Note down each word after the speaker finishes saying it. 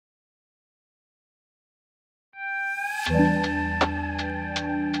Leo,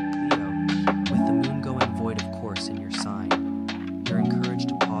 with the moon going void of course in your sign, you're encouraged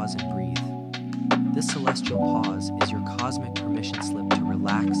to pause and breathe. This celestial pause is your cosmic permission slip to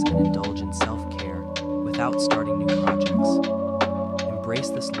relax and indulge in self-care without starting new projects. Embrace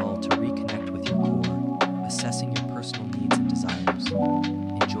this lull to reconnect with your core, assessing your personal needs and desires.